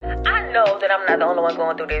know that I'm not the only one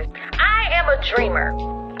going through this. I am a dreamer.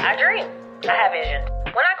 I dream. I have visions.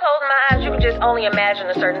 When I close my eyes, you can just only imagine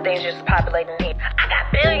the certain things just populating here. I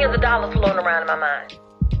got billions of dollars floating around in my mind.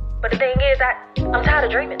 But the thing is, I'm tired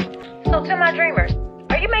of dreaming. So to my dreamers,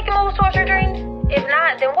 are you making moves towards your dreams? If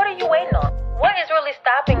not, then what are you waiting on? What is really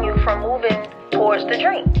stopping you from moving towards the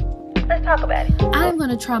dream? Let's talk about it. I'm going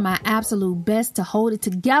to try my absolute best to hold it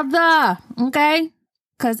together, okay?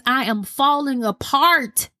 Because I am falling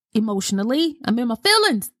apart emotionally. I'm in my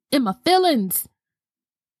feelings.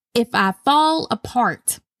 If I fall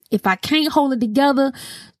apart, if I can't hold it together,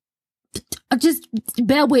 just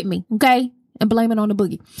bear with me, okay? And blame it on the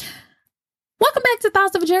boogie. Welcome back to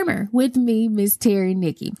Thoughts of a Dreamer with me, Miss Terry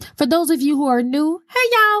Nikki. For those of you who are new, hey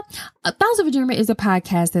y'all. Thoughts of a Dreamer is a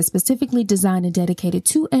podcast that's specifically designed and dedicated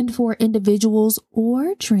to and for individuals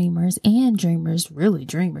or dreamers really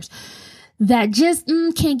dreamers, that just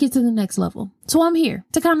can't get to the next level. So I'm here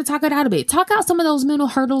to kind of talk it out a bit. Talk out some of those mental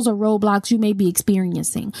hurdles or roadblocks you may be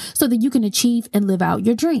experiencing so that you can achieve and live out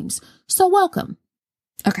your dreams. So welcome.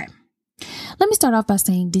 Okay. Let me start off by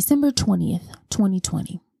saying December 20th,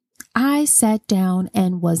 2020. I sat down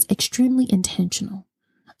and was extremely intentional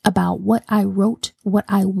about what I wrote, what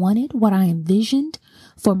I wanted, what I envisioned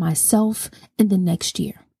for myself in the next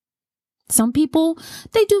year. Some people,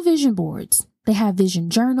 they do vision boards. They have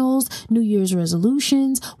vision journals, New Year's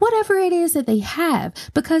resolutions, whatever it is that they have,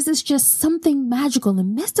 because it's just something magical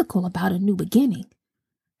and mystical about a new beginning,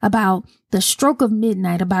 about the stroke of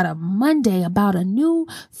midnight, about a Monday, about a new,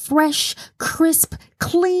 fresh, crisp,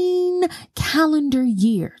 clean calendar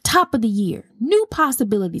year, top of the year, new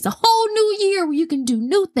possibilities, a whole new year where you can do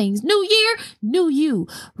new things, new year, new you,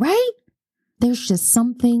 right? There's just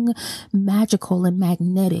something magical and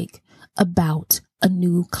magnetic about a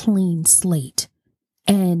new clean slate.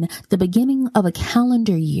 And the beginning of a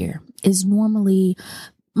calendar year is normally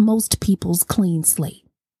most people's clean slate.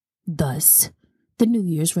 Thus, the New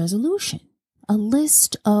Year's resolution, a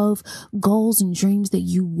list of goals and dreams that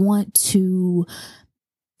you want to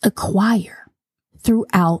acquire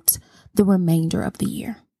throughout the remainder of the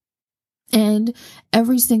year. And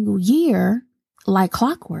every single year, like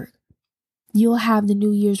clockwork, you'll have the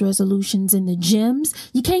New Year's resolutions in the gyms.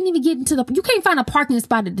 You can't even you can't find a parking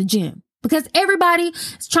spot at the gym because everybody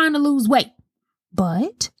is trying to lose weight.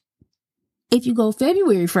 But if you go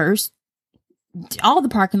February 1st, all the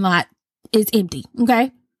parking lot is empty,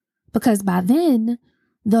 okay? Because by then,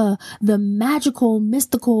 the magical,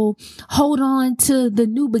 mystical, hold on to the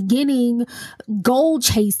new beginning, goal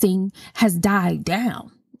chasing has died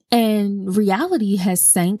down. And reality has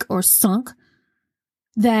sunk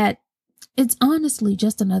that it's honestly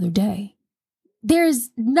just another day.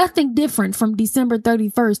 There's nothing different from December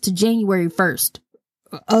 31st to January 1st,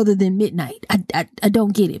 other than midnight. I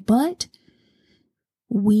don't get it, but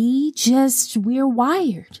we're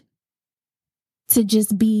wired to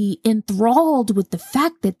just be enthralled with the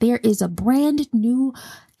fact that there is a brand new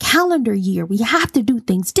calendar year. We have to do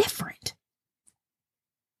things different.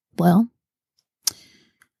 Well,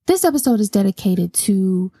 this episode is dedicated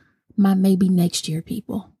to my maybe next year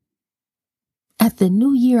people. At the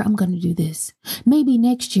new year, I'm going to do this. Maybe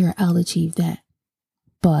next year I'll achieve that.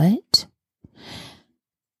 But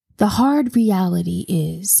the hard reality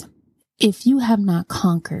is, if you have not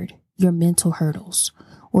conquered your mental hurdles,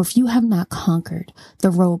 or if you have not conquered the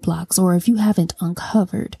roadblocks, or if you haven't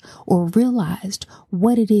uncovered or realized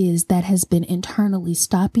what it is that has been internally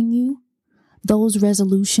stopping you, those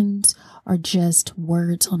resolutions are just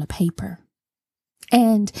words on a paper.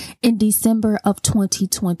 And in December of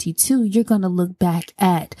 2022, you're going to look back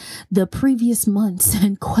at the previous months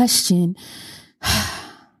and question,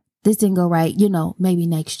 this didn't go right, maybe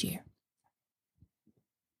next year.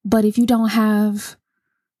 But if you don't have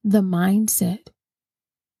the mindset,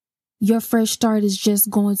 your fresh start is just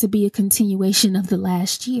going to be a continuation of the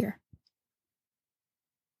last year.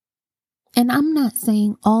 And I'm not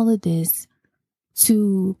saying all of this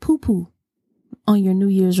to poo-poo on your New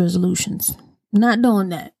Year's resolutions. Not doing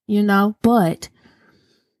that, but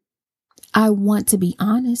I want to be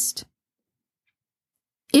honest.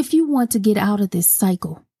 If you want to get out of this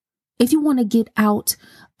cycle, if you want to get out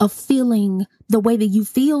of feeling the way that you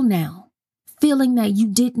feel now, feeling that you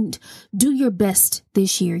didn't do your best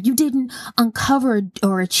this year, you didn't uncover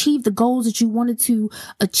or achieve the goals that you wanted to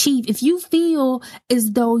achieve, if you feel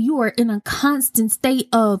as though you are in a constant state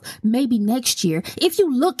of maybe next year, if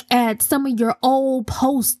you look at some of your old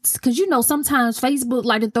posts, because sometimes Facebook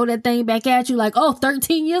like to throw that thing back at you like,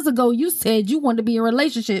 13 years ago, you said you wanted to be in a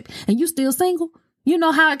relationship and you still single. You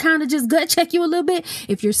know how it kind of just gut check you a little bit?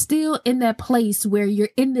 If you're still in that place where you're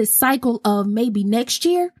in this cycle of maybe next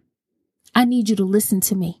year, I need you to listen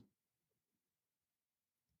to me.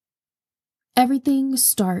 Everything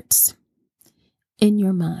starts in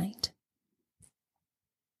your mind.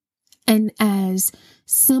 And as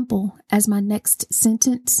simple as my next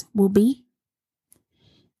sentence will be,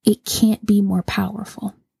 it can't be more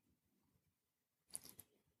powerful.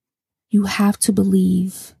 You have to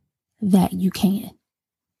believe that you can.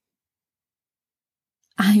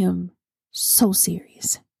 I am so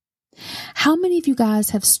serious. How many of you guys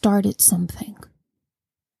have started something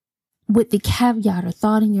with the caveat or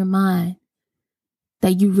thought in your mind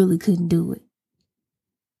that you really couldn't do it?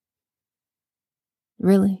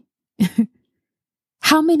 Really?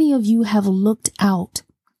 How many of you have looked out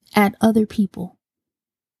at other people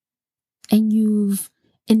and you've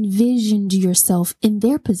envisioned yourself in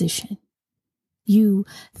their position? You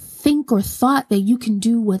think or thought that you can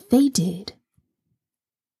do what they did.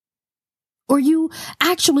 Or you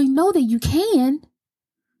actually know that you can,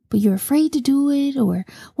 but you're afraid to do it, or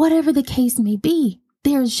whatever the case may be.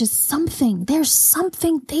 There's something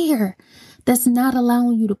there that's not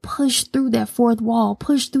allowing you to push through that fourth wall,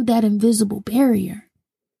 push through that invisible barrier.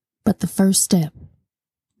 But the first step,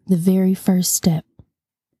 the very first step,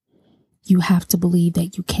 you have to believe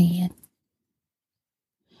that you can.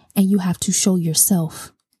 And you have to show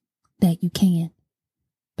yourself that you can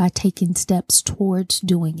by taking steps towards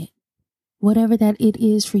doing it. Whatever that it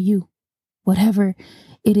is for you, whatever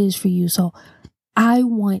it is for you. So I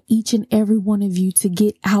want each and every one of you to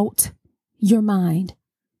get out your mind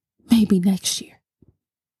maybe next year.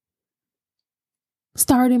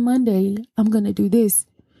 Starting Monday, I'm going to do this.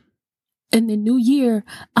 In the new year,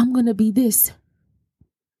 I'm going to be this.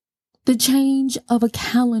 The change of a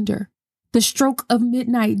calendar, the stroke of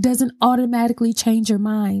midnight doesn't automatically change your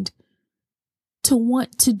mind to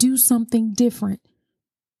want to do something different.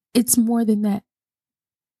 It's more than that.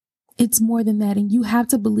 It's more than that. And you have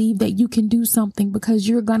to believe that you can do something because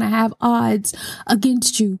you're going to have odds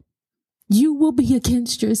against you. You will be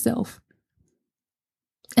against yourself.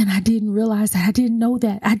 And I didn't realize that. I didn't know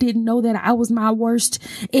that. I didn't know that I was my worst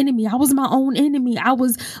enemy. I was my own enemy. I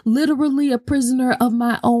was literally a prisoner of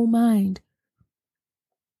my own mind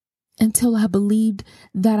until I believed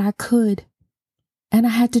that I could. And I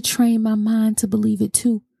had to train my mind to believe it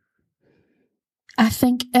too. I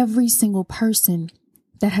thank every single person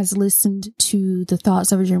that has listened to the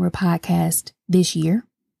Thoughts of a Dreamer podcast this year.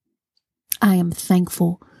 I am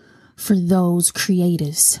thankful for those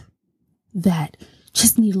creatives that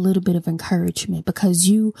just need a little bit of encouragement because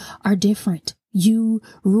you are different. You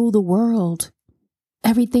rule the world.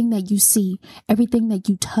 Everything that you see, everything that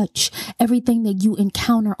you touch, everything that you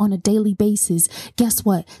encounter on a daily basis, guess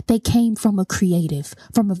what? They came from a creative,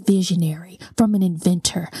 from a visionary, from an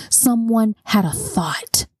inventor. Someone had a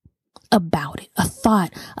thought about it, a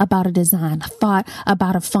thought about a design, a thought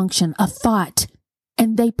about a function, a thought,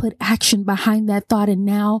 and they put action behind that thought. And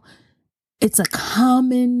now it's a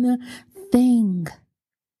common thing.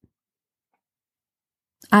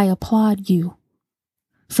 I applaud you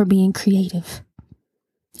for being creative.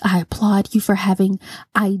 I applaud you for having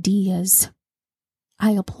ideas.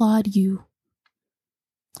 I applaud you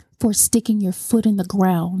for sticking your foot in the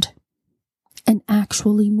ground and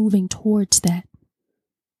actually moving towards that.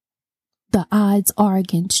 The odds are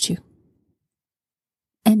against you.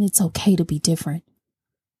 And it's okay to be different.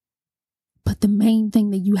 But the main thing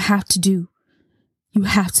that you have to do, you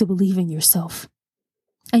have to believe in yourself.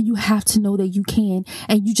 And you have to know that you can.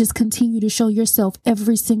 And you just continue to show yourself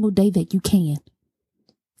every single day that you can.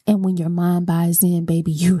 And when your mind buys in,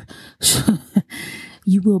 baby, you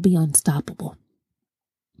will be unstoppable.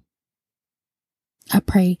 I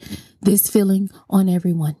pray this feeling on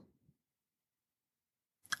everyone.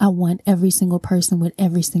 I want every single person with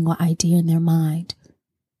every single idea in their mind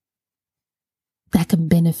that can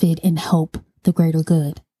benefit and help the greater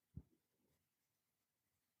good.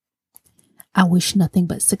 I wish nothing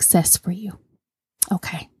but success for you.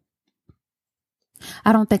 Okay.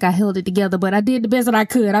 I don't think I held it together, but I did the best that I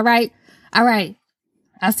could. All right.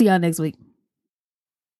 I'll see y'all next week.